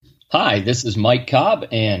Hi, this is Mike Cobb,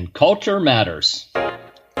 and Culture Matters.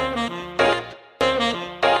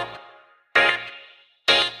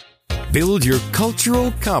 Build your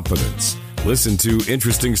cultural competence. Listen to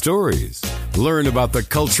interesting stories. Learn about the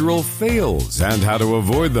cultural fails and how to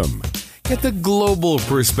avoid them. Get the global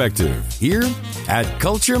perspective here at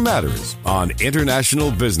Culture Matters on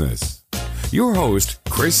International Business. Your host,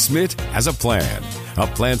 Chris Smith, has a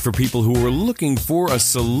plan for people who are looking for a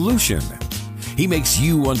solution. He makes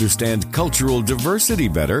you understand cultural diversity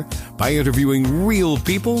better by interviewing real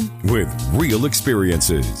people with real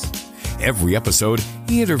experiences. Every episode,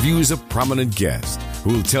 he interviews a prominent guest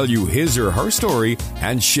who will tell you his or her story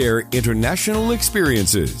and share international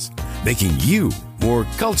experiences, making you more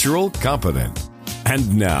cultural competent.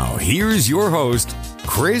 And now, here's your host,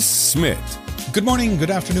 Chris Smith. Good morning,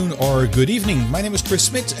 good afternoon, or good evening. My name is Chris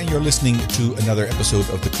Smith, and you're listening to another episode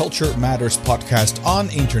of the Culture Matters podcast on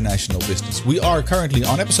international business. We are currently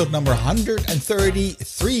on episode number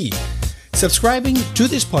 133. Subscribing to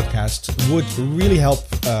this podcast would really help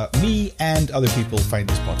me and other people find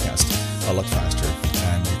this podcast a lot faster,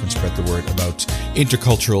 and you can spread the word about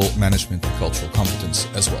intercultural management and cultural competence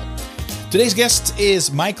as well. Today's guest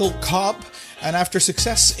is Michael Cobb. And after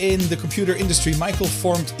success in the computer industry, Michael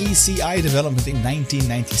formed ECI Development in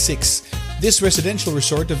 1996. This residential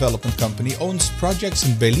resort development company owns projects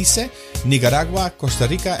in Belize, Nicaragua, Costa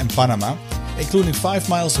Rica, and Panama, including 5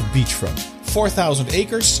 miles of beachfront, 4,000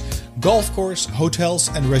 acres, golf course, hotels,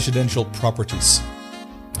 and residential properties.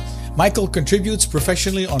 Michael contributes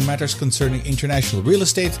professionally on matters concerning international real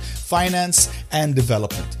estate, finance, and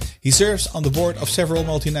development. He serves on the board of several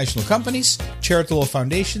multinational companies, charitable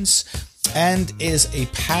foundations, and is a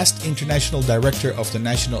past international director of the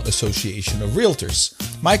National Association of Realtors.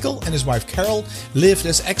 Michael and his wife Carol lived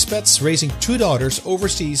as expats, raising 2 daughters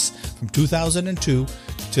overseas from 2002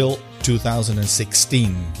 till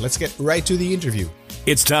 2016. Let's get right to the interview.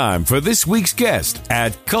 It's time for this week's guest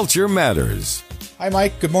at Culture Matters. Hi,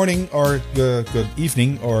 Mike. Good morning, or good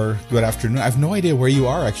evening, or good afternoon. I have no idea where you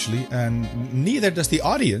are, actually, and neither does the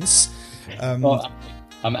audience.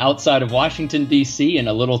 I'm outside of Washington, D.C. in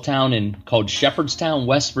a little town called Shepherdstown,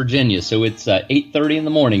 West Virginia. So it's 8:30 in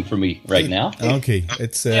the morning for me right now. Okay.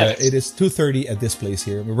 It is 2:30 at this place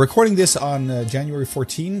here. We're recording this on January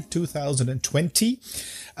 14, 2020.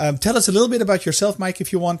 Tell us a little bit about yourself, Mike,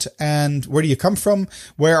 if you want, and where do you come from?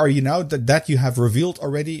 Where are you now? That you have revealed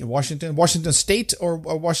already in Washington State or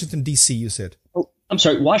Washington, D.C., you said? I'm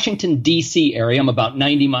sorry, Washington, D.C. area. I'm about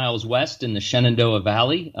 90 miles west in the Shenandoah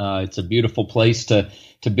Valley. It's a beautiful place to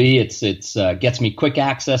be. It's gets me quick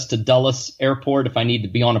access to Dulles Airport if I need to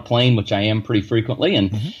be on a plane, which I am pretty frequently.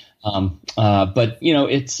 And but you know,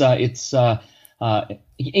 it's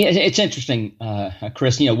interesting,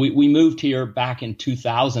 Chris. You know, we moved here back in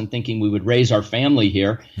 2000, thinking we would raise our family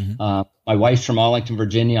here. My wife's from Arlington,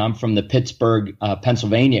 Virginia. I'm from the Pittsburgh,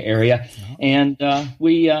 Pennsylvania area, and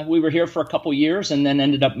we were here for a couple years, and then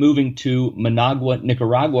ended up moving to Managua,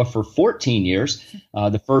 Nicaragua, for 14 years.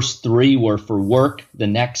 The first 3 were for work. The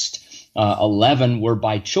next 11 were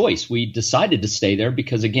by choice. We decided to stay there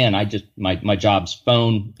because, again, my job's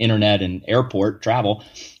phone, internet, and airport travel.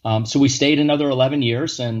 So we stayed another 11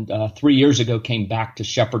 years, and 3 years ago came back to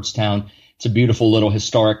Shepherdstown. It's a beautiful little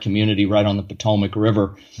historic community right on the Potomac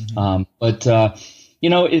River. But you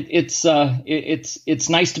know, it's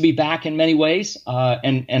nice to be back in many ways.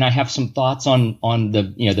 And I have some thoughts on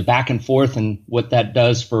the back and forth and what that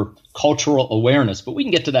does for cultural awareness, but we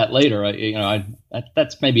can get to that later.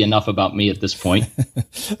 That's maybe enough about me at this point.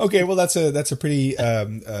 Okay, well, that's a pretty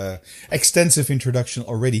extensive introduction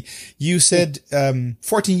already. You said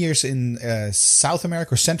 14 years in South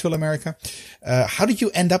America or Central America. How did you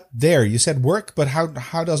end up there? You said work, but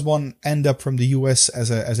how does one end up from the U.S.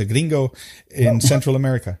 as a gringo in Central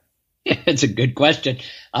America? It's a good question.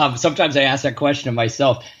 Sometimes I ask that question of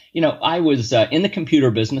myself. You know, I was in the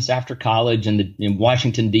computer business after college in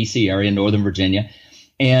Washington, D.C. area, Northern Virginia.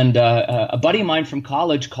 And a buddy of mine from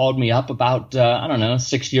college called me up about,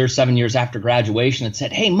 7 years after graduation and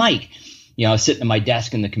said, "Hey, Mike," you know, I was sitting at my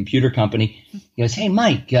desk in the computer company. He goes, "Hey,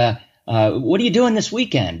 Mike, what are you doing this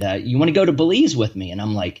weekend? You want to go to Belize with me?" And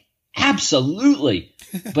I'm like, "Absolutely."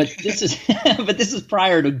 But this is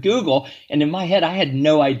prior to Google. And in my head, I had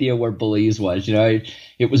no idea where Belize was. You know,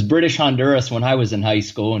 it was British Honduras when I was in high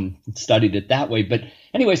school and studied it that way. But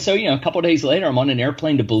anyway, so, you know, a couple of days later, I'm on an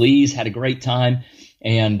airplane to Belize, had a great time.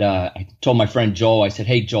 And I told my friend Joel, I said,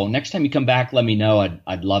 "Hey, Joel, next time you come back, let me know.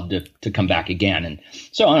 I'd love to come back again." And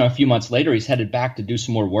so a few months later, he's headed back to do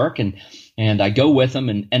some more work. And I go with him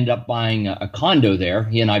and end up buying a condo there.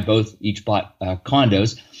 He and I both each bought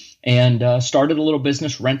condos and started a little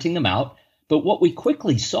business renting them out. But what we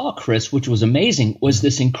quickly saw, Chris, which was amazing, was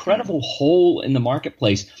this incredible hole in the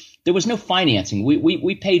marketplace. There was no financing.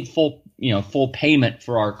 We paid full payment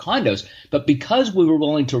for our condos, but because we were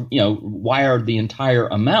willing to, wire the entire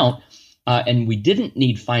amount, and we didn't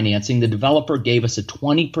need financing, the developer gave us a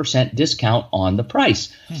 20% discount on the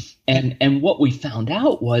price. And what we found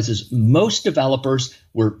out is most developers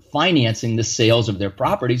were financing the sales of their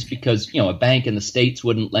properties because, a bank in the States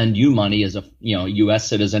wouldn't lend you money as a, U.S.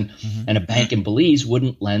 citizen, and a bank in Belize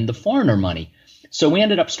wouldn't lend the foreigner money. So we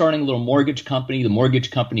ended up starting a little mortgage company. The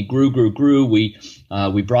mortgage company grew. We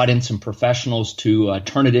brought in some professionals to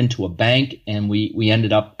turn it into a bank, and we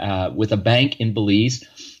ended up with a bank in Belize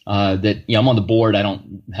that I'm on the board. I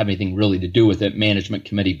don't have anything really to do with it, management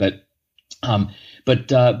committee, but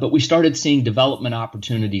we started seeing development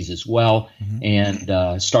opportunities as well,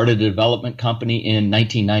 and started a development company in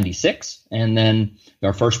 1996, and then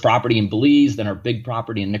our first property in Belize, then our big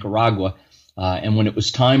property in Nicaragua. And when it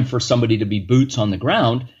was time for somebody to be boots on the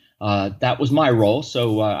ground, that was my role.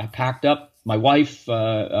 So I packed up my wife,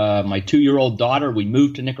 my 2-year-old daughter. We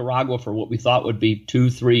moved to Nicaragua for what we thought would be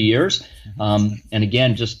 2-3 years. And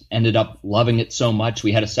again, just ended up loving it so much.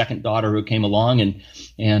 We had a second daughter who came along, and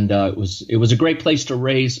it was a great place to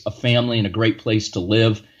raise a family and a great place to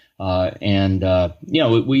live. And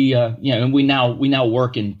we now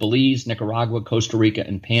work in Belize, Nicaragua, Costa Rica,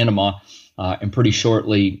 and Panama. And pretty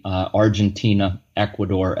shortly, Argentina,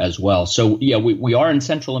 Ecuador as well. So, we are in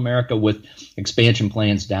Central America with expansion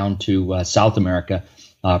plans down to South America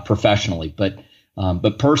professionally. But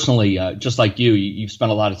personally, just like you've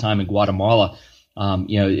spent a lot of time in Guatemala.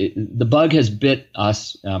 The bug has bit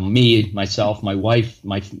us, me, myself, my wife,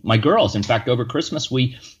 my girls. In fact, over Christmas,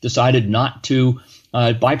 we decided not to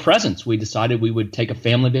buy presents. We decided we would take a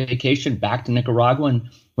family vacation back to Nicaragua and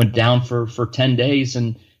went down for 10 days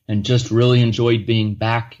and just really enjoyed being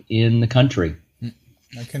back in the country.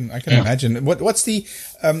 I can imagine. What's the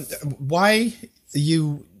why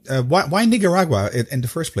Nicaragua in the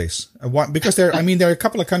first place? Because there are a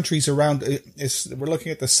couple of countries around. We're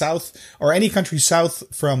looking at the south, or any country south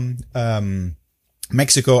from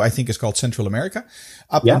Mexico. I think is called Central America,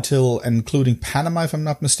 up until including Panama, if I'm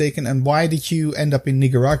not mistaken. And why did you end up in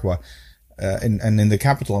Nicaragua? And in the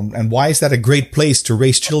capital, and why is that a great place to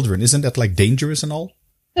raise children? Isn't that like dangerous and all?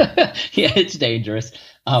 Yeah, it's dangerous.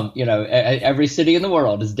 Every city in the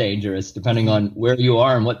world is dangerous, depending on where you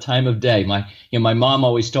are and what time of day. My mom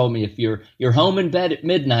always told me if you're home in bed at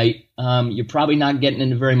midnight, you're probably not getting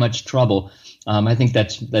into very much trouble. I think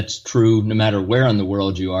that's true no matter where in the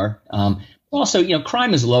world you are. Also,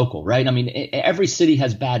 crime is local, right? I mean, every city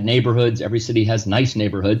has bad neighborhoods. Every city has nice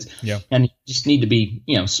neighborhoods. Yeah. And you just need to be,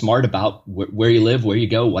 smart about where you live, where you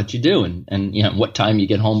go, what you do, and what time you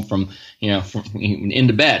get home from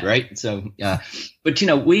into bed, right? So, but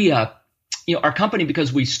we, our company,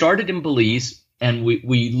 because we started in Belize and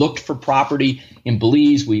we looked for property in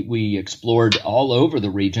Belize, we explored all over the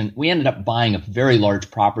region. We ended up buying a very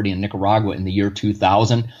large property in Nicaragua in the year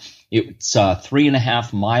 2000. It's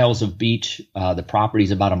 3.5 miles of beach. The property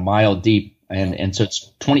is about a mile deep. And so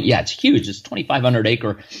it's it's huge. It's 2,500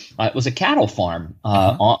 acre. It was a cattle farm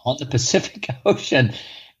on the Pacific Ocean.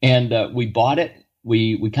 And we bought it.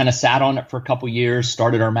 We kind of sat on it for a couple years,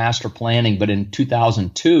 started our master planning. But in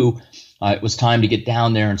 2002, it was time to get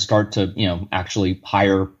down there and start to, actually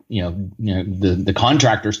hire, the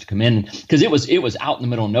contractors to come in, because it was out in the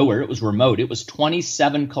middle of nowhere. It was remote. It was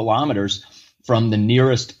 27 kilometers from the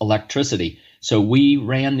nearest electricity. So we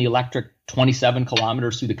ran the electric 27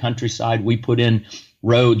 kilometers through the countryside. We put in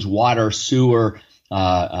roads, water, sewer,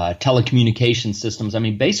 telecommunication systems. I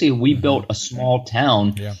mean, basically we built a small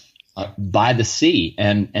town by the sea.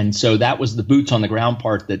 And so that was the boots on the ground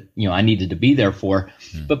part that, I needed to be there for.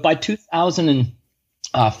 But by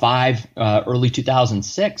 2005, early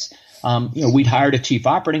 2006, we'd hired a chief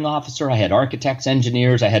operating officer. I had architects,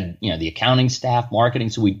 engineers. I had, the accounting staff, marketing.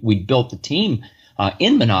 So we built the team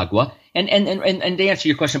in Managua. And to answer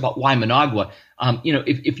your question about why Managua,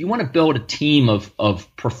 if you want to build a team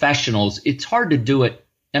of professionals, it's hard to do it.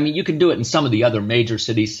 I mean, you can do it in some of the other major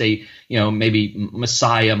cities, say, maybe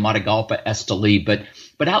Masaya, Matagalpa, Esteli, but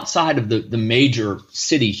outside of the major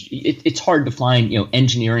cities, it's hard to find,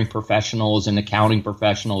 engineering professionals and accounting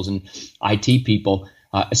professionals and IT people.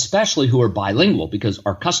 Especially who are bilingual, because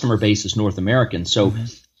our customer base is North American. So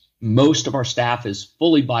most of our staff is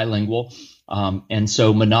fully bilingual. And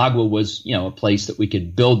so Managua was, a place that we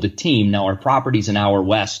could build the team. Now our property's an hour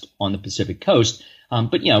west on the Pacific coast.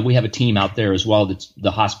 But we have a team out there as well. That's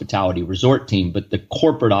the hospitality resort team, but the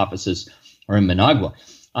corporate offices are in Managua.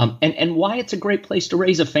 And why it's a great place to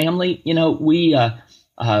raise a family.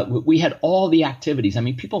 we had all the activities. I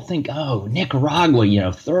mean, people think, oh,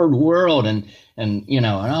 Nicaragua, third world and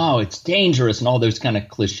oh, it's dangerous and all those kind of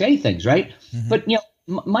cliche things, right? Mm-hmm. But,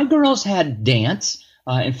 my girls had dance.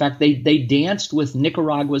 In fact, they danced with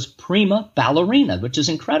Nicaragua's prima ballerina, which is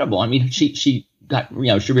incredible. I mean, she got,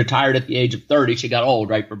 she retired at the age of 30. She got old,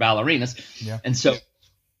 right, for ballerinas. Yeah. And so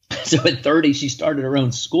at 30, she started her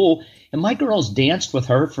own school. And my girls danced with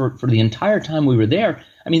her for the entire time we were there.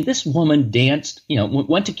 I mean, this woman danced,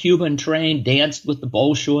 went to Cuba and trained, danced with the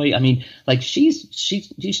Bolshoi. I mean, like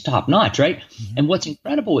she's top notch, right? Mm-hmm. And what's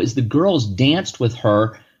incredible is the girls danced with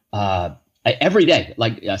her every day,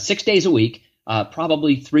 like 6 days a week,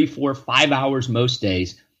 probably 3, 4, 5 hours most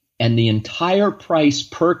days. And the entire price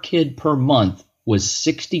per kid per month was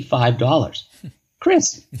 $65.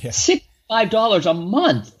 Chris, yeah. $65 a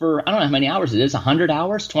month for, I don't know how many hours it is, 100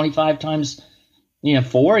 hours, 25 times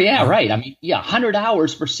 4. Yeah, right. I mean, 100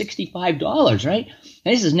 hours for $65, right?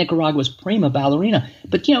 And this is Nicaragua's prima ballerina.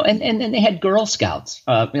 But, and then they had Girl Scouts.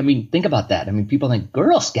 I mean, think about that. I mean, people think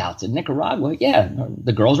Girl Scouts in Nicaragua. Yeah,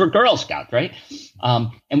 the girls were Girl Scouts, right?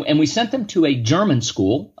 And we sent them to a German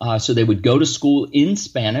school. So they would go to school in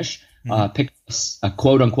Spanish, pick a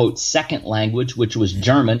quote unquote second language, which was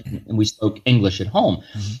German, and we spoke English at home,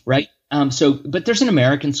 right? But there's an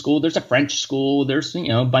American school, there's a French school, there's,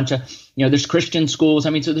 a bunch of, there's Christian schools. I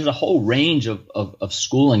mean, so there's a whole range of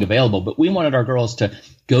schooling available, but we wanted our girls to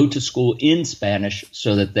go to school in Spanish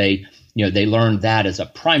so that they learned that as a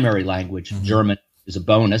primary language. Mm-hmm. German is a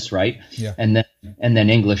bonus, right? Yeah. And then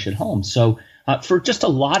English at home. So, for just a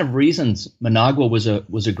lot of reasons, Managua was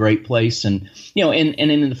a great place. And,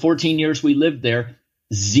 and in the 14 years we lived there,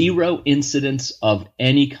 0 incidents of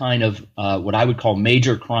any kind of what I would call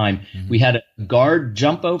major crime. Mm-hmm. We had a guard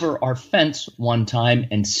jump over our fence one time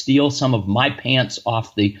and steal some of my pants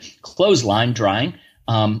off the clothesline drying.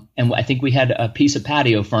 And I think we had a piece of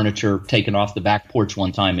patio furniture taken off the back porch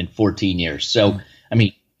one time in 14 years. So, I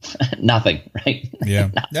mean, nothing, right? Yeah.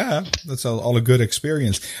 That's all a good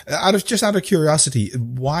experience. Out of curiosity,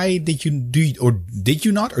 why did you do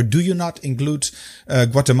you not include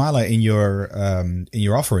Guatemala in your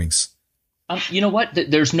offerings? You know what?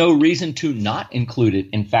 There's no reason to not include it.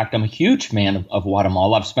 In fact, I'm a huge fan of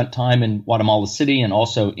Guatemala. I've spent time in Guatemala City and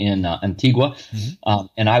also in Antigua. Mm-hmm.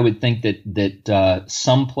 And I would think that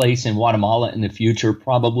some place in Guatemala in the future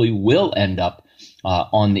probably will end up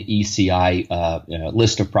on the ECI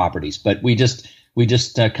list of properties. But we just we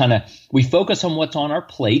focus on what's on our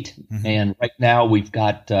plate. Mm-hmm. And right now we've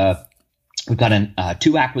got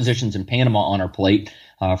 2 acquisitions in Panama on our plate.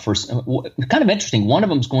 For kind of interesting. One of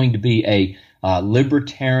them is going to be a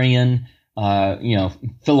libertarian,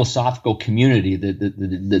 philosophical community.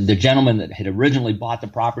 The gentleman that had originally bought the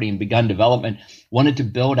property and begun development wanted to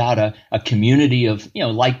build out a community of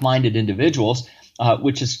like-minded individuals,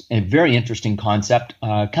 which is a very interesting concept.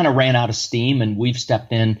 Kind of ran out of steam, and we've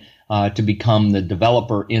stepped in to become the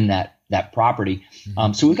developer in that property.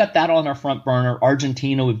 Mm-hmm. So we've got that on our front burner.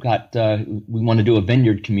 Argentina, we want to do a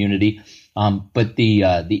vineyard community. But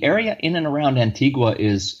the area in and around Antigua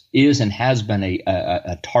is and has been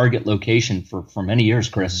a target location for many years,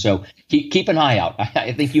 Chris. So keep an eye out.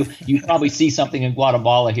 I think you probably see something in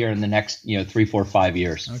Guatemala here in the next 3, 4, 5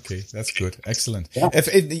 years. Okay, that's good, excellent. Yeah.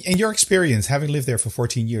 In your experience, having lived there for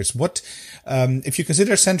 14 years, what if you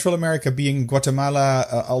consider Central America being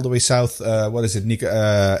Guatemala all the way south? What is it?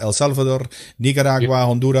 El Salvador, Nicaragua,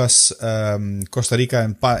 Honduras, Costa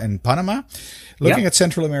Rica, and Panama. Looking at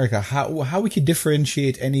Central America, how would you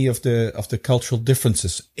differentiate any of the cultural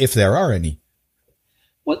differences, if there are any?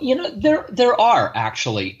 Well, there are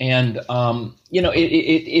actually, and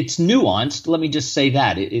it's nuanced. Let me just say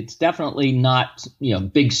that it's definitely not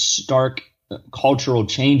big stark cultural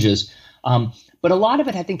changes, but a lot of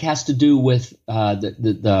it I think has to do with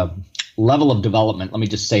the level of development. Let me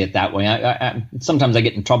just say it that way. I sometimes I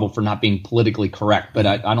get in trouble for not being politically correct, but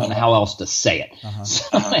I don't know how else to say it. Uh-huh.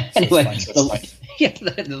 So anyway,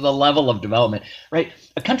 the level of development, right?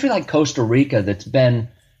 A country like Costa Rica that's been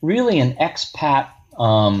really an expat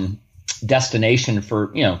destination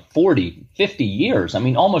for 40, 50 years. I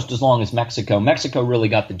mean, almost as long as Mexico. Mexico really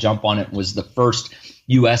got the jump on it and was the first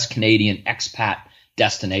U.S. Canadian expat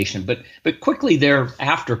destination, but quickly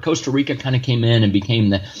thereafter, Costa Rica kind of came in and became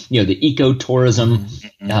the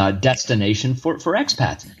ecotourism destination for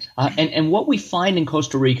expats. And what we find in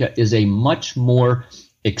Costa Rica is a much more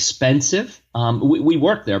expensive. We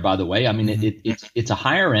work there, by the way. I mean, it's a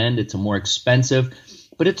higher end, it's a more expensive,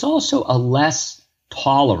 but it's also a less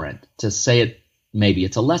tolerant, to say it maybe.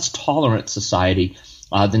 It's a less tolerant society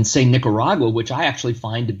than, say, Nicaragua, which I actually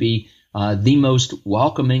find to be the most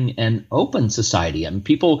welcoming and open society. I mean,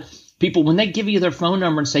 people people, when they give you their phone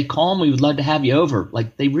number and say, call them, we would love to have you over,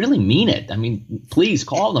 like they really mean it. I mean, please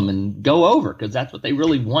call them and go over, because that's what they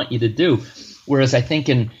really want you to do. Whereas I think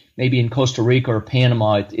maybe in Costa Rica or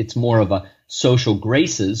Panama, it's more of a social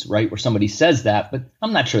graces, right, where somebody says that, but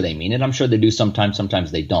I'm not sure they mean it. I'm sure they do sometimes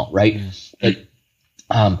they don't, right?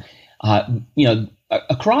 Mm-hmm. But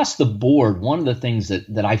across the board, one of the things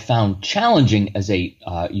that I found challenging as a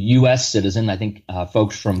U.S. citizen, I think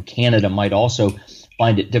folks from Canada might also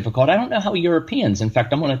find it difficult. I don't know how Europeans, in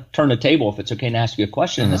fact, I'm going to turn the table if it's okay to ask you a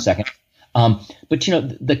question in a second. But,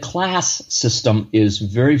 the class system is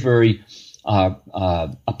very, very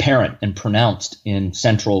apparent and pronounced in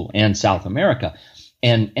Central and South America.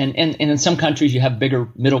 And in some countries, you have bigger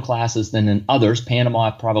middle classes than in others. Panama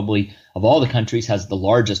probably, of all the countries, has the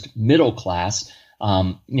largest middle class.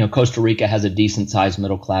 Costa Rica has a decent sized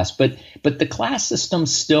middle class, but the class system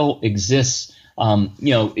still exists.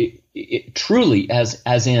 It truly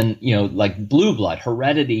as in, like blue blood,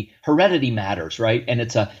 heredity matters, right? And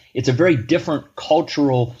it's a very different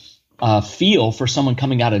cultural feel for someone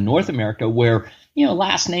coming out of North America, where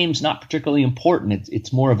last name's not particularly important.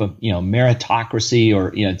 It's more of a meritocracy,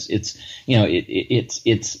 or it's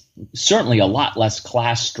certainly a lot less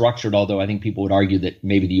class structured. Although I think people would argue that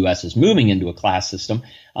maybe the U.S. is moving into a class system,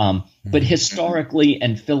 but historically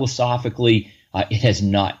and philosophically, it has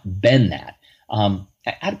not been that.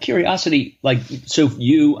 Out of curiosity, so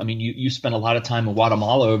you spent a lot of time in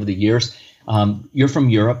Guatemala over the years. You're from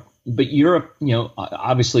Europe. But Europe,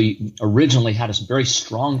 obviously originally had a very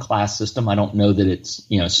strong class system. I don't know that it's,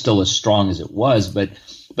 still as strong as it was, but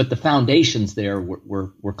the foundations there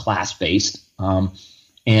were class based.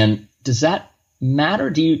 And does that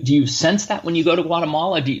matter? Do you sense that when you go to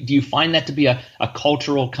Guatemala? Do you find that to be a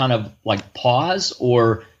cultural kind of like pause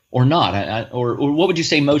or not? Or what would you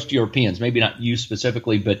say most Europeans, maybe not you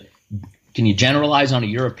specifically, but can you generalize on a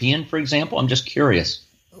European, for example? I'm just curious.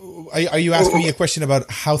 Are you asking me a question about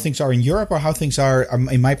how things are in Europe, or how things are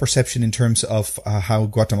in my perception in terms of how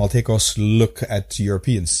Guatemaltecos look at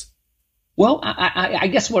Europeans? Well, I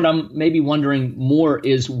guess what I'm maybe wondering more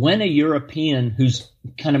is when a European who's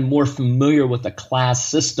kind of more familiar with the class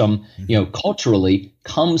system, culturally,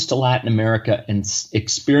 comes to Latin America and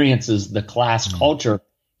experiences the class culture,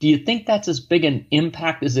 do you think that's as big an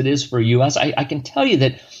impact as it is for U.S.? I can tell you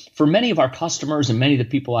that for many of our customers and many of the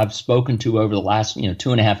people I've spoken to over the last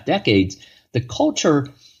 2.5 decades, the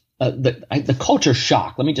culture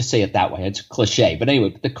shock, let me just say it that way, it's a cliche, but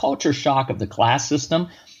anyway, the culture shock of the class system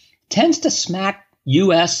tends to smack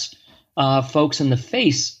U.S. Folks in the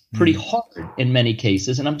face pretty hard in many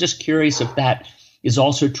cases. And I'm just curious if that is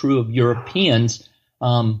also true of Europeans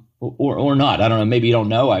or not. I don't know. Maybe you don't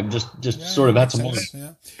know. I've just sort of had some.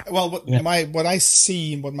 Yeah. Well, what I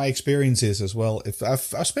see, what my experience is as well. If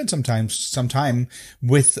I've spent some time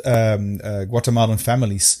with Guatemalan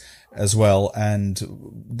families as well, and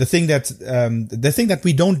the thing that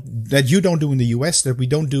you don't do in the US, that we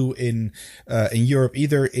don't do in Europe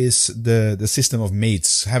either, is the system of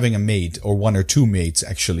maids, having a maid or one or two maids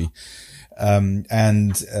actually. For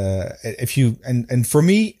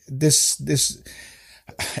me,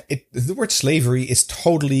 the word slavery is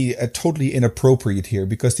totally inappropriate here,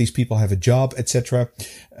 because these people have a job, etc.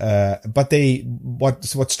 But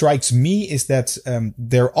what strikes me is that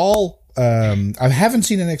they're all. I haven't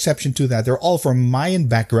seen an exception to that. They're all from Mayan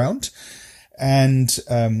background, and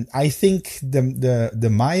I think the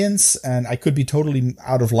Mayans, and I could be totally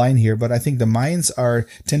out of line here, but I think the Mayans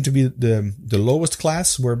tend to be the lowest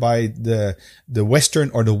class, whereby the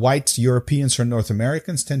Western or the white Europeans or North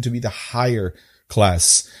Americans tend to be the higher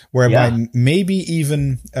class, whereby maybe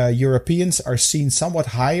even Europeans are seen somewhat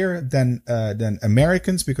higher than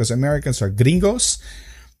Americans, because Americans are gringos,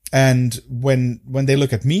 and when they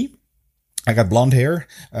look at me, I got blonde hair,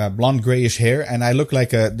 blonde grayish hair, and I look like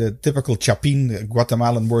the typical Chapin. The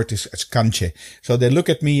Guatemalan word is canche. So they look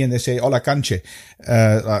at me and they say, hola canche,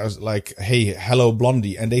 like, hey, hello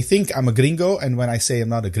blondie. And they think I'm a gringo. And when I say I'm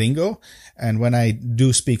not a gringo, and when I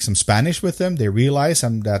do speak some Spanish with them, they realize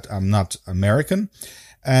that I'm not American.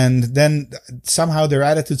 And then somehow their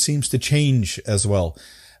attitude seems to change as well.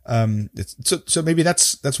 So maybe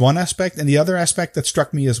that's one aspect. And the other aspect that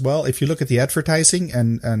struck me as well, if you look at the advertising,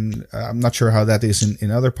 and I'm not sure how that is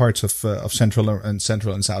in other parts of Central and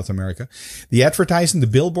South America, the advertising, the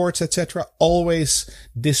billboards, etc., always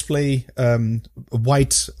display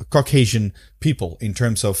white Caucasian people in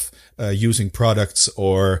terms of using products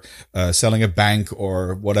or selling a bank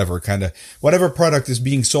or whatever product is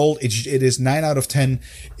being sold. It is 9 out of 10.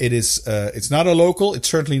 It is it's not a local. It's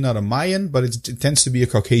certainly not a Mayan, but it tends to be a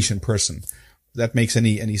Caucasian person. That makes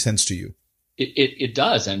any sense to you? It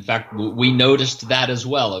does. In fact, we noticed that as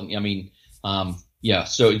well. I mean, yeah.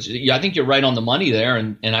 So I think you're right on the money there,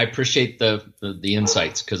 and I appreciate the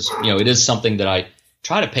insights, because it is something that I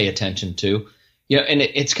try to pay attention to. Yeah, and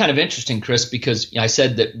it's kind of interesting, Chris, because I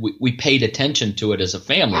said that we paid attention to it as a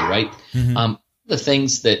family, right? Mm-hmm. The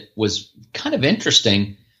things that was kind of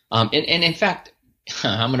interesting, and in fact,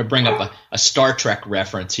 I'm going to bring up a Star Trek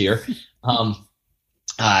reference here. I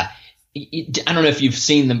don't know if you've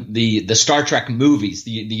seen the Star Trek movies,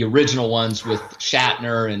 the original ones with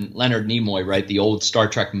Shatner and Leonard Nimoy, right? The old Star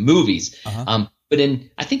Trek movies. Uh-huh. But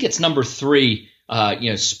I think it's number 3.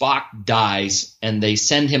 Spock dies, and they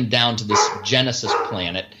send him down to this Genesis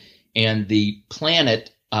planet, and the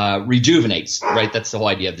planet rejuvenates, right? That's the whole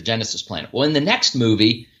idea of the Genesis planet. Well, in the next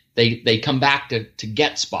movie, they come back to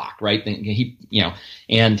get Spock, right? He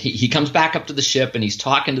comes back up to the ship, and he's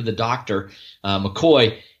talking to the doctor,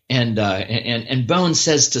 McCoy, and Bones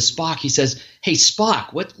says to Spock, he says, "Hey,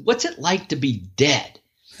 Spock, what's it like to be dead?"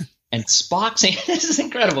 And Spock's answer, this is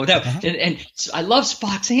incredible. Now, and I love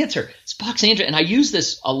Spock's answer. And I use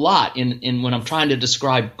this a lot in when I'm trying to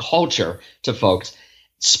describe culture to folks.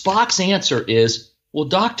 Spock's answer is, "Well,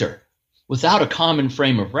 doctor, without a common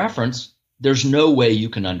frame of reference, there's no way you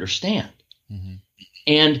can understand." Mm-hmm.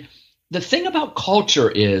 And the thing about culture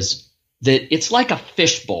is that it's like a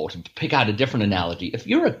fishbowl, to pick out a different analogy. If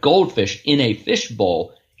you're a goldfish in a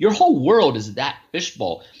fishbowl, your whole world is that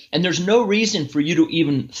fishbowl. And there's no reason for you to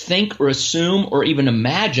even think or assume or even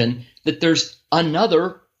imagine that there's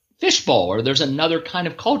another fishbowl or there's another kind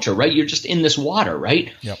of culture, right? You're just in this water,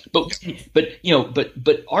 right? Yep.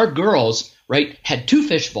 But our girls, right, had 2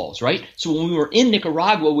 fishbowls, right? So when we were in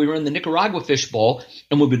Nicaragua, we were in the Nicaragua fishbowl,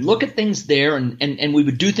 and we would look at things there, and we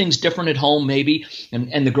would do things different at home, maybe.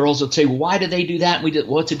 And the girls would say, "Well, why do they do that?" And we did,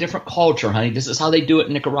 "Well, it's a different culture, honey. This is how they do it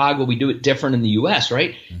in Nicaragua. We do it different in the U.S.,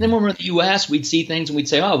 right?" Mm-hmm. And then when we're in the U.S., we'd see things and we'd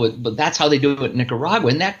say, "Oh, but that's how they do it in Nicaragua.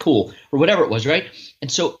 Isn't that cool?" Or whatever it was, right?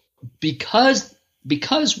 And so because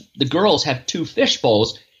the girls have 2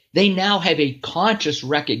 fishbowls, they now have a conscious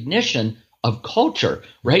recognition of culture,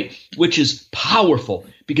 right? Which is powerful,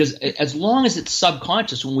 because as long as it's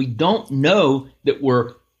subconscious, when we don't know that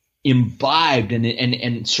we're imbibed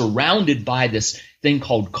and surrounded by this thing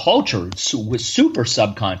called culture, with super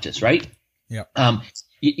subconscious, right? Yeah.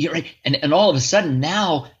 You're right. And all of a sudden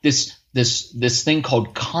now this thing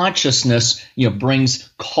called consciousness, brings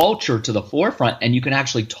culture to the forefront, and you can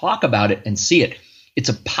actually talk about it and see it. It's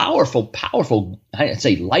a powerful, I'd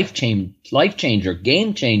say life changer,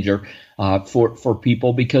 game changer for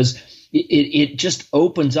people, because it just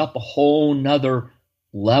opens up a whole nother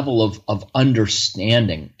level of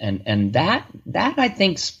understanding, and that I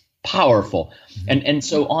think's powerful. Mm-hmm. And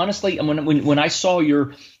so honestly, when I saw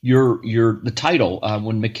the title,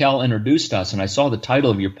 when Mikkel introduced us, and I saw the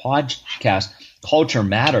title of your podcast, Culture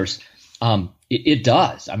Matters, it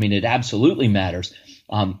does. I mean, it absolutely matters.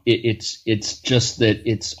 It's just that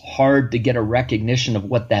it's hard to get a recognition of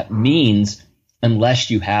what that means unless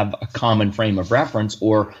you have a common frame of reference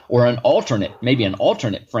or an alternate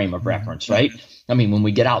frame of reference, right? I mean, when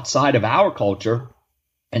we get outside of our culture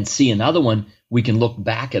and see another one, we can look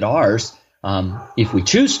back at ours if we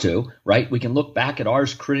choose to, right? We can look back at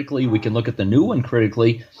ours critically. We can look at the new one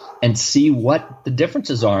critically and see what the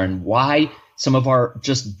differences are and why some of our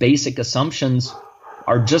just basic assumptions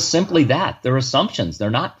are just simply that. They're assumptions. They're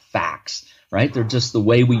not facts, right? They're just the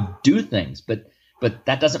way we do things. But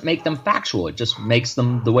that doesn't make them factual. It just makes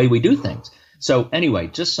them the way we do things. So anyway,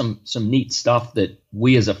 just some neat stuff that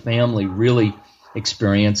we as a family really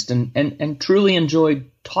experienced and truly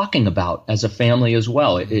enjoyed talking about as a family as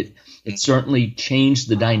well. It certainly changed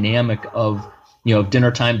the dynamic of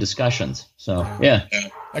dinner time discussions. So yeah.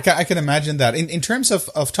 I can imagine that. In terms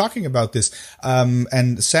of talking about this,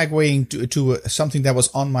 and segueing to something that was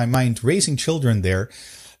on my mind, raising children there,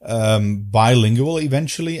 bilingual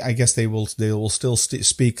eventually. I guess they will still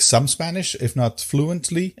speak some Spanish, if not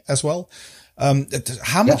fluently as well.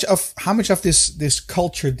 How much of this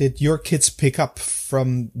culture did your kids pick up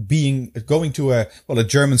from going to a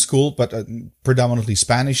German school, but predominantly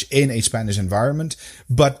Spanish, in a Spanish environment,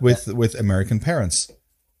 but with American parents?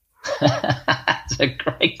 That's a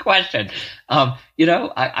great question. I'm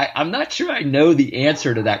not sure I know the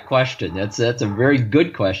answer to that question. That's a very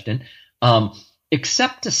good question.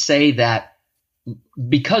 Except to say that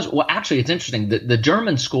actually it's interesting. The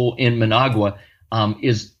German school in Managua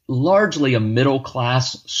is largely a middle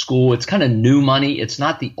class school. It's kind of new money. It's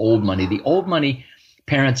not the old money. The old money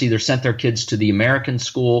parents either sent their kids to the American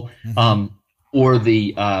school, or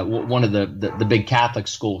the one of the big Catholic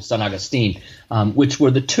schools, San Agustin, which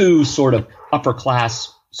were the two sort of upper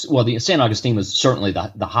class well, the St. Augustine was certainly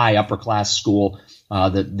the high upper class school,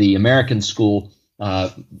 the American school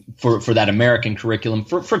for that American curriculum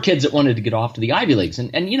for kids that wanted to get off to the Ivy Leagues.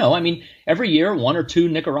 And I mean, every year 1 or 2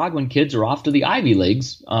 Nicaraguan kids are off to the Ivy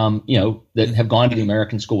Leagues, that have gone to the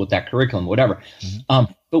American school with that curriculum, whatever.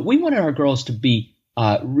 But we wanted our girls to be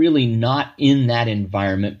really not in that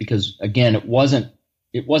environment because, again, it wasn't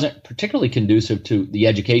particularly conducive to the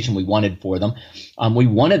education we wanted for them. We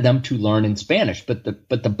wanted them to learn in Spanish, but the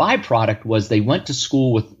byproduct was they went to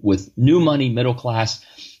school with new money, middle class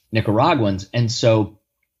Nicaraguans. And so,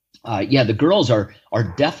 the girls are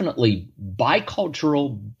definitely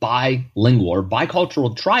bicultural, bilingual, or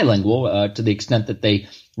bicultural trilingual, to the extent that they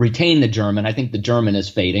retain the German. I think the German is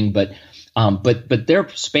fading, but their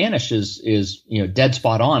Spanish is dead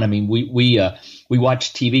spot on. I mean, we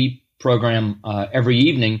watch TV program every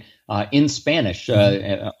evening in Spanish.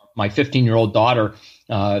 My 15-year-old daughter,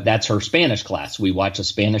 that's her Spanish class. We watch a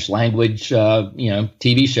Spanish language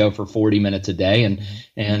TV show for 40 minutes a day,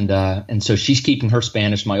 and so she's keeping her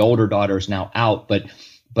Spanish. My older daughter is now out, but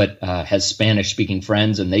has Spanish speaking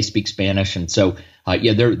friends, and they speak Spanish, and so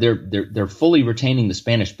they're fully retaining the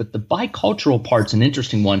Spanish. But the bicultural part's an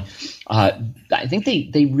interesting one. I think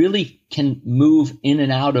they really can move in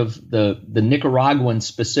and out of the Nicaraguan,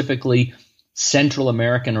 specifically Central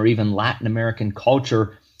American or even Latin American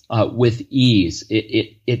culture with ease.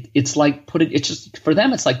 It's like for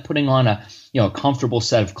them it's like putting on a comfortable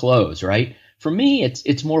set of clothes, right? For me,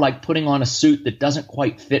 it's more like putting on a suit that doesn't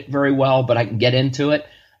quite fit very well, but I can get into it.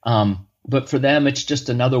 But for them, it's just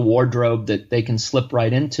another wardrobe that they can slip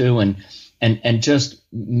right into and just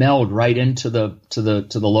meld right into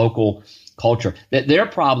the local culture. Their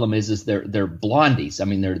problem is they're blondies. I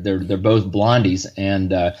mean, they're both blondies,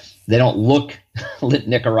 and they don't look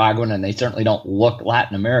Nicaraguan, and they certainly don't look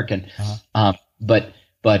Latin American. But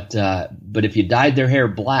if you dyed their hair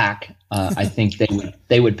black, I think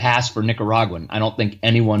they would pass for Nicaraguan. I don't think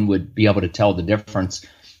anyone would be able to tell the difference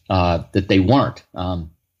that they weren't.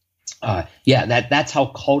 That's how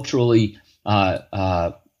culturally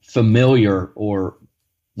familiar, or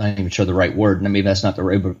not even sure the right word. Maybe that's not the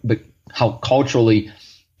right, but how culturally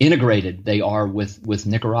integrated they are with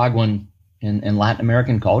Nicaraguan and Latin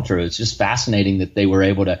American culture. It's just fascinating that they were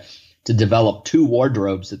able to develop 2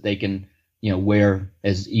 wardrobes that they can wear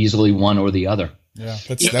as easily one or the other. Yeah,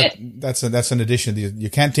 that's an addition. You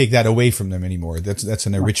can't take that away from them anymore. That's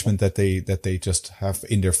an enrichment that they just have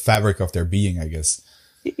in their fabric of their being, I guess.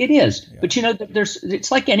 It is, yeah. But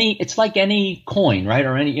it's like any coin, right?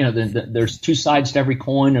 Or any there's 2 sides to every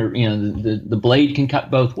coin, or the blade can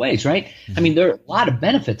cut both ways, right? Mm-hmm. I mean, there are a lot of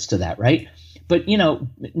benefits to that, right? But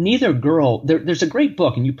neither girl. There's a great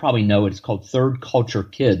book, and you probably know it. It's called Third Culture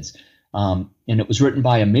Kids, and it was written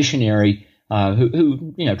by a missionary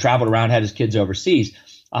who traveled around, had his kids overseas,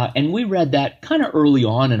 and we read that kind of early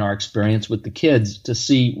on in our experience with the kids to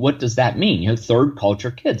see what does that mean. Third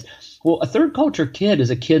culture kids. Well, a third culture kid is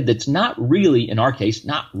a kid that's not really, in our case,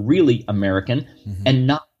 not really American, mm-hmm. and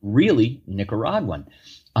not really Nicaraguan.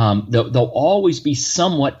 They'll always be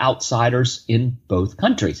somewhat outsiders in both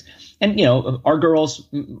countries. And, our girls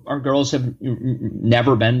have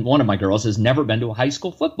never been, one of my girls has never been to a high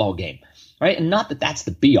school football game, right? And not that that's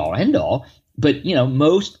the be all end all, but,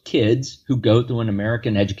 most kids who go through an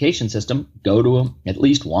American education system go to at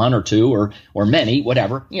least 1 or 2 or many,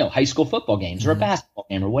 whatever, high school football games, mm-hmm. or a basketball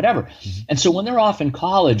game or whatever. Mm-hmm. And so when they're off in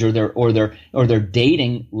college or they're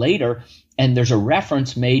dating later, and there's a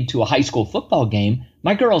reference made to a high school football game,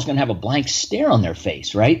 my girl's going to have a blank stare on their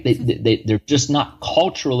face, right? They're just not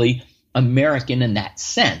culturally American in that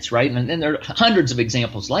sense, right? And there are hundreds of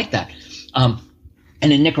examples like that.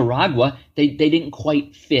 And in Nicaragua, they didn't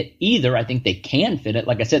quite fit either. I think they can fit it.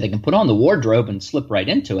 Like I said, they can put on the wardrobe and slip right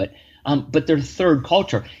into it. But they're third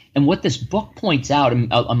culture. And what this book points out,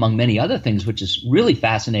 among many other things, which is really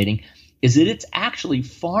fascinating, is that it's actually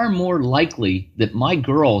far more likely that my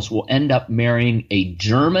girls will end up marrying a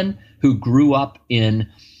German who grew up in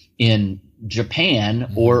Japan,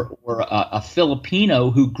 mm-hmm. or a Filipino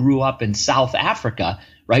who grew up in South Africa,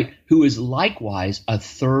 right? Who is likewise a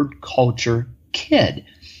third culture kid,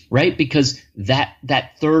 right? Because that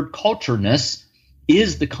third cultureness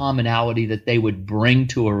is the commonality that they would bring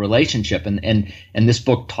to a relationship, and this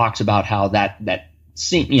book talks about how that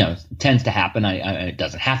tends to happen. It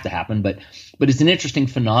doesn't have to happen, but it's an interesting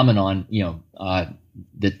phenomenon,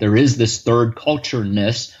 that there is this third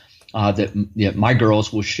cultureness that my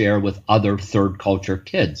girls will share with other third culture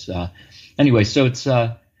kids. Anyway, so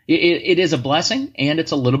it is a blessing, and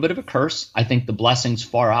it's a little bit of a curse. I think the blessings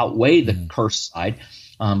far outweigh the curse side.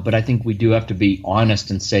 But I think we do have to be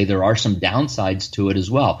honest and say there are some downsides to it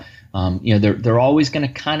as well. They're always going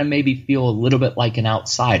to kind of maybe feel a little bit like an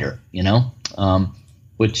outsider,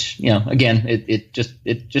 which, again, it just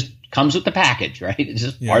comes with the package, right? It's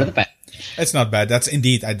just part of the package. That's not bad. That's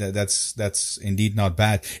indeed not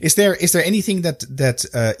bad. Is there anything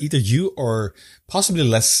that either you or possibly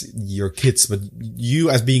less your kids, but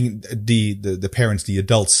you as being the parents, the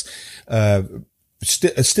adults,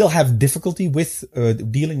 still have difficulty with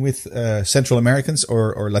dealing with Central Americans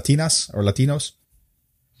or Latinas or Latinos?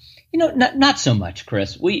 Not so much,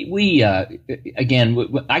 Chris. We again,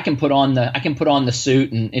 I can put on the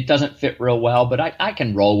suit and it doesn't fit real well, but I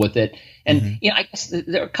can roll with it. And I guess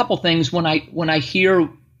there are a couple things when I hear,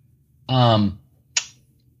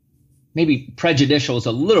 maybe prejudicial is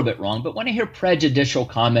a little bit wrong, but when I hear prejudicial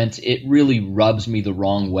comments, it really rubs me the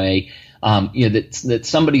wrong way. That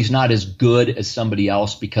somebody's not as good as somebody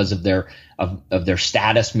else because of their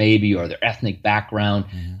status maybe, or their ethnic background.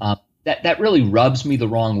 That really rubs me the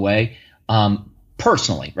wrong way,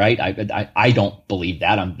 personally, right? I don't believe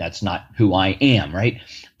that. That's not who I am, right?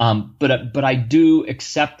 But I do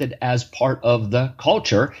accept it as part of the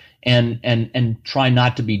culture and try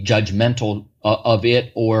not to be judgmental of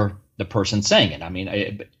it or the person saying it. I mean,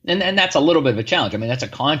 and that's a little bit of a challenge. I mean, that's a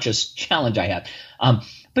conscious challenge I have.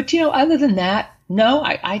 But other than that, no,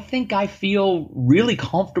 I think I feel really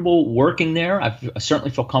comfortable working there. I certainly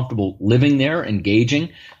feel comfortable living there, engaging,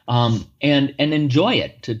 and enjoy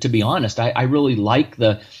it. To be honest, I really like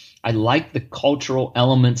the cultural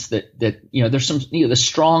elements that there's some the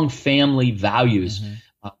strong family values,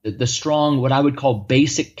 the strong what I would call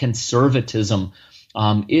basic conservatism.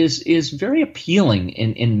 Is very appealing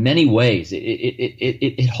in many ways.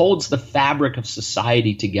 It holds the fabric of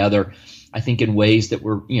society together. I think in ways that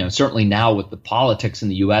we're, certainly now with the politics in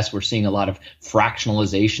the U.S., we're seeing a lot of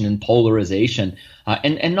fractionalization and polarization.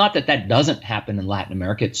 And not that doesn't happen in Latin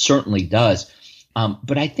America. It certainly does.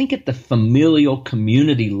 But I think at the familial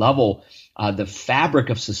community level, the fabric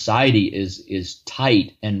of society is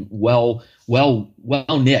tight and well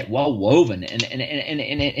knit, well woven, and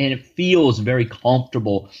it feels very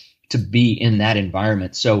comfortable to be in that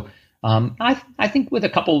environment. So I think with a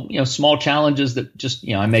couple small challenges that just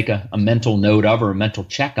I make a mental note of or a mental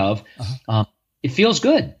check of, it feels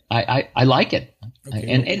good. I like it.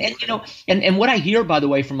 Okay. And what I hear, by the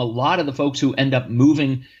way, from a lot of the folks who end up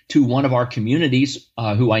moving to one of our communities,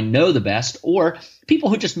 who I know the best, or people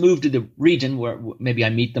who just move to the region where maybe I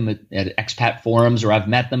meet them at expat forums, or I've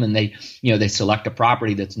met them and they select a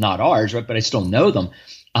property that's not ours, right? But I still know them.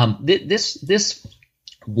 This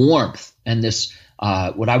warmth and this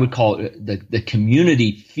what I would call the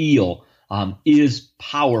community feel is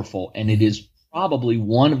powerful, and it is probably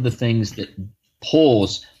one of the things that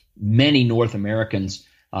pulls many North Americans,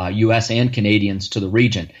 U.S. and Canadians, to the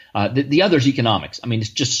region. The other is economics. I mean, it's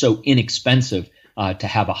just so inexpensive to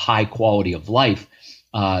have a high quality of life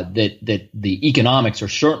that the economics are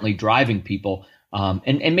certainly driving people.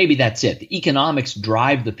 And maybe that's it. The economics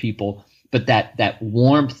drive the people, but that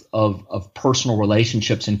warmth of personal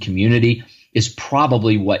relationships and community is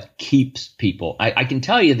probably what keeps people. I can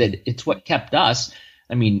tell you that it's what kept us.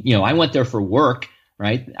 I mean, I went there for work,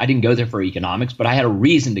 right? I didn't go there for economics, but I had a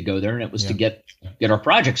reason to go there, and it was to get our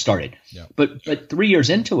project started. Yeah. But 3 years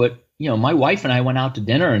into it, my wife and I went out to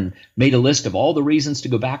dinner and made a list of all the reasons to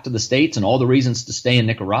go back to the States and all the reasons to stay in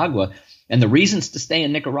Nicaragua. And the reasons to stay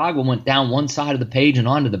in Nicaragua went down one side of the page and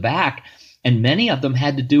onto the back. And many of them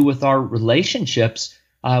had to do with our relationships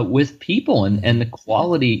with people and the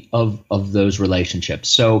quality of those relationships.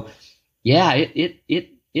 So, yeah,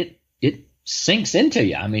 it sinks into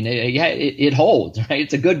you. I mean, it holds, right?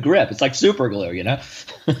 It's a good grip. It's like super glue, Yeah,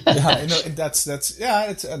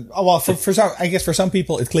 it's well, for some, I guess for some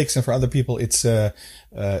people it clicks, and for other people it's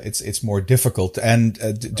more difficult. And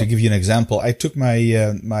to give you an example, I took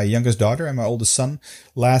my my youngest daughter and my oldest son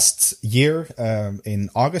last year in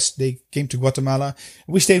August. They came to Guatemala.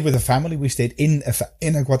 We stayed with a family. We stayed in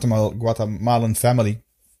a Guatemalan family.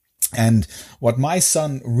 And what my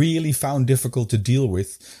son really found difficult to deal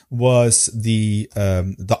with was the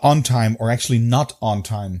on time, or actually not on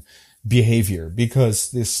time, behavior,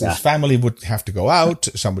 because this family would have to go out,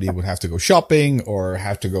 somebody would have to go shopping, or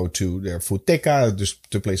have to go to their futeca just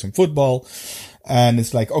to play some football. And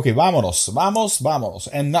it's like, okay, vámonos.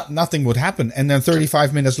 And nothing would happen. And then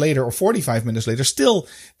 35 minutes later or 45 minutes later, still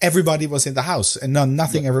everybody was in the house and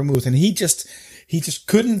nothing ever moved. And he just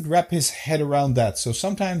couldn't wrap his head around that. So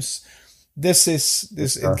sometimes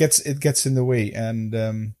it gets in the way.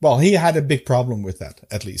 And, well, he had a big problem with that,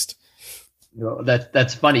 at least.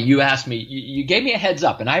 That's funny. You asked me, you gave me a heads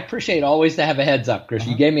up, and I appreciate always to have a heads up, Chris.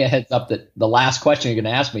 You gave me a heads up that the last question you're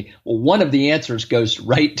going to ask me, well, one of the answers goes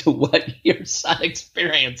right to what your son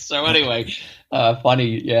experienced. So anyway,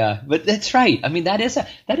 funny. Yeah, but that's right. I mean, that is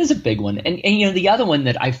a big one. And the other one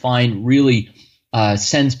that I find really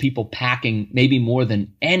sends people packing maybe more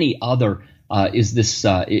than any other is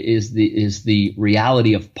the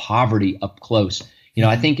reality of poverty up close.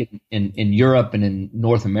 I think in Europe and in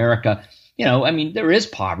North America, I mean, there is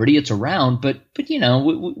poverty. It's around, but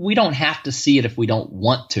we don't have to see it if we don't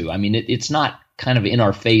want to. I mean, it's not kind of in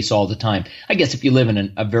our face all the time. I guess if you live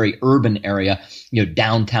in a very urban area,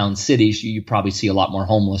 downtown cities, you probably see a lot more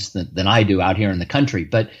homeless than I do out here in the country.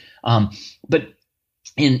 But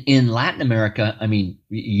in Latin America, I mean,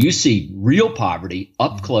 you see real poverty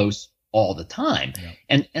up close all the time.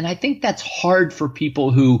 Yeah. And I think that's hard for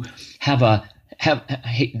people who have a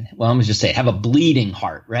bleeding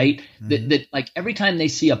heart, right? Mm-hmm. That like every time they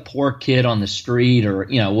see a poor kid on the street or,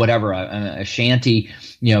 whatever, a shanty,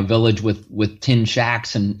 village with tin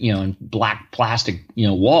shacks and, and black plastic,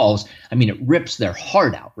 walls, I mean, it rips their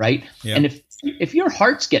heart out, right? Yeah. And if your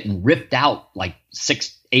heart's getting ripped out like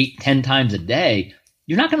 6, 8, 10 times a day,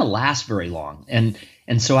 you're not going to last very long. And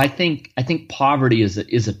so I think poverty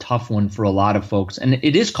is a tough one for a lot of folks, and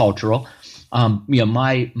it is cultural.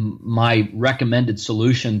 My recommended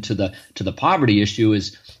solution to the poverty issue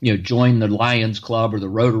is, join the Lions Club or the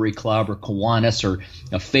Rotary Club or Kiwanis or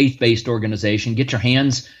a faith-based organization. Get your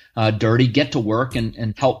hands dirty, get to work,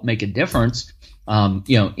 and help make a difference,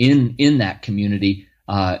 in that community,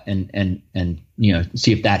 and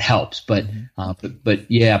see if that helps. But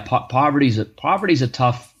poverty's a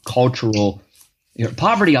tough cultural.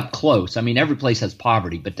 Poverty up close. I mean, every place has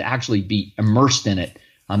poverty, but to actually be immersed in it,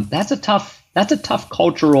 that's a tough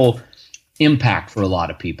cultural impact for a lot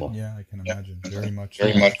of people. Yeah, I can imagine very much.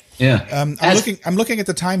 Yeah. I'm looking at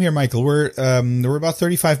the time here, Michael. We're about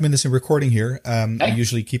 35 minutes in recording here. I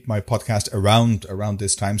usually keep my podcast around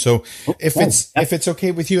this time. So if it's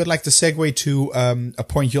okay with you, I'd like to segue to a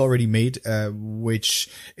point you already made, which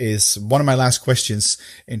is one of my last questions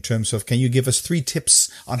in terms of, can you give us 3 tips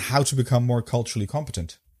on how to become more culturally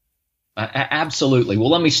competent? Absolutely. Well,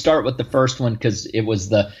 let me start with the first one because it was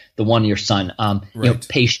the one your son. Right.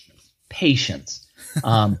 Patience.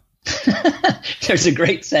 There's a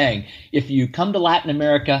great saying: if you come to Latin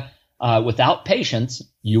America without patience,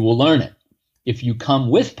 you will learn it. If you come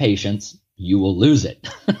with patience, you will lose it.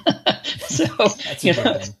 So I think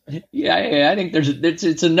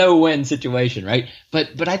it's a no-win situation, right?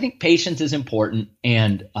 But I think patience is important,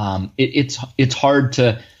 and it's hard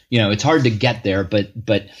to get there. But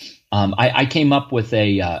I came up with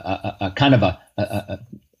a kind of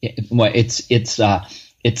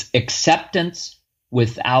it's acceptance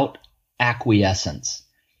without acquiescence,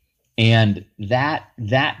 and that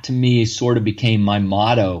to me sort of became my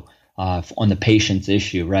motto on the patience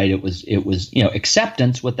issue, right? It was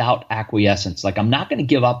acceptance without acquiescence. Like, I'm not going to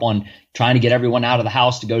give up on trying to get everyone out of the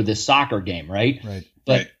house to go to this soccer game, right?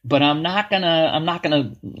 But I'm not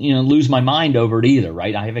gonna lose my mind over it either,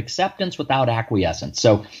 right? I have acceptance without acquiescence.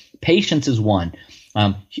 So patience is one.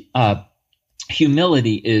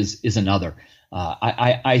 Humility is another.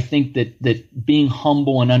 I think that being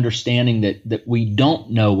humble and understanding that we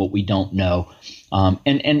don't know what we don't know,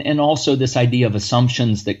 and also this idea of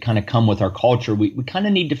assumptions that kind of come with our culture. We kind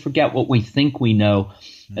of need to forget what we think we know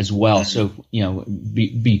as well. So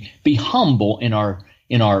be humble in our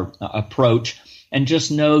approach, and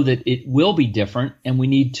just know that it will be different, and we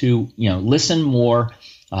need to listen more,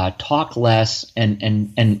 talk less,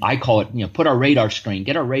 and I call it get our radar screen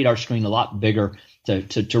a lot bigger.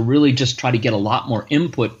 To really just try to get a lot more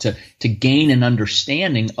input to gain an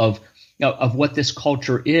understanding of what this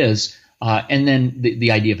culture is, and then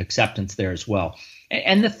the idea of acceptance there as well.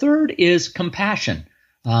 And the third is compassion.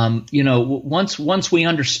 Once we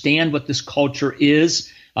understand what this culture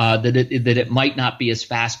is, that it might not be as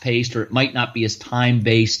fast paced, or it might not be as time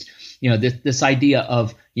based. This idea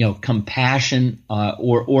of compassion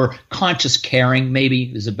or conscious caring, maybe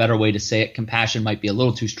is a better way to say it. Compassion might be a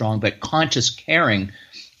little too strong, but conscious caring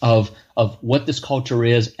of what this culture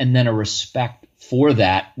is, and then a respect for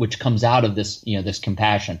that which comes out of this this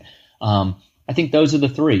compassion. I think those are the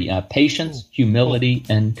 3: patience, humility,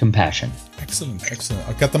 and compassion. Excellent.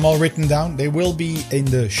 I've got them all written down. They will be in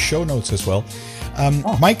the show notes as well.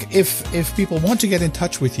 Mike, if people want to get in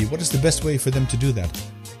touch with you, what is the best way for them to do that?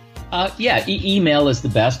 Email is the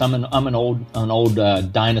best. I'm an old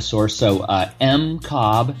dinosaur. So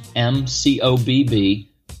mcobb, MCOBB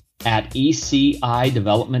at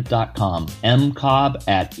ecidevelopment.com. mcobb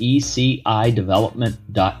at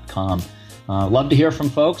ecidevelopment.com. love to hear from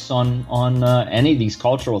folks on any of these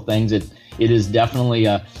cultural things. It is definitely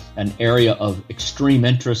an area of extreme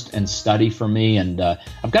interest and study for me. And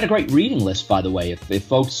I've got a great reading list, by the way. If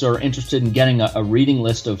folks are interested in getting a reading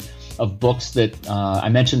list of books that I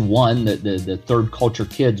mentioned one, the Third Culture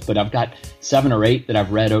Kids, but I've got 7 or 8 that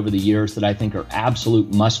I've read over the years that I think are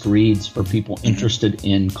absolute must-reads for people interested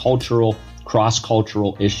in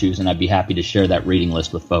cross-cultural issues, and I'd be happy to share that reading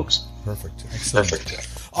list with folks. Perfect. Excellent. Perfect.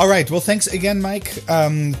 All right. Well, thanks again, Mike.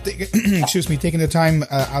 Excuse me, taking the time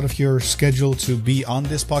out of your schedule to be on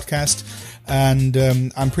this podcast, and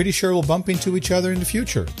I'm pretty sure we'll bump into each other in the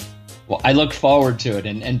future. Well, I look forward to it,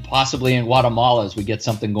 and possibly in Guatemala as we get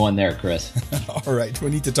something going there, Chris. All right. We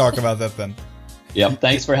need to talk about that then. Yep.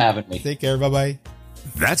 Thanks for having me. Take care. Bye-bye.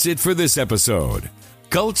 That's it for this episode.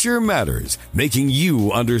 Culture Matters, making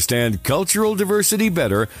you understand cultural diversity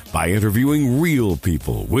better by interviewing real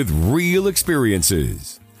people with real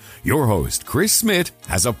experiences. Your host, Chris Smith,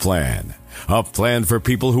 has a plan for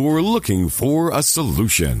people who are looking for a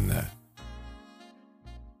solution.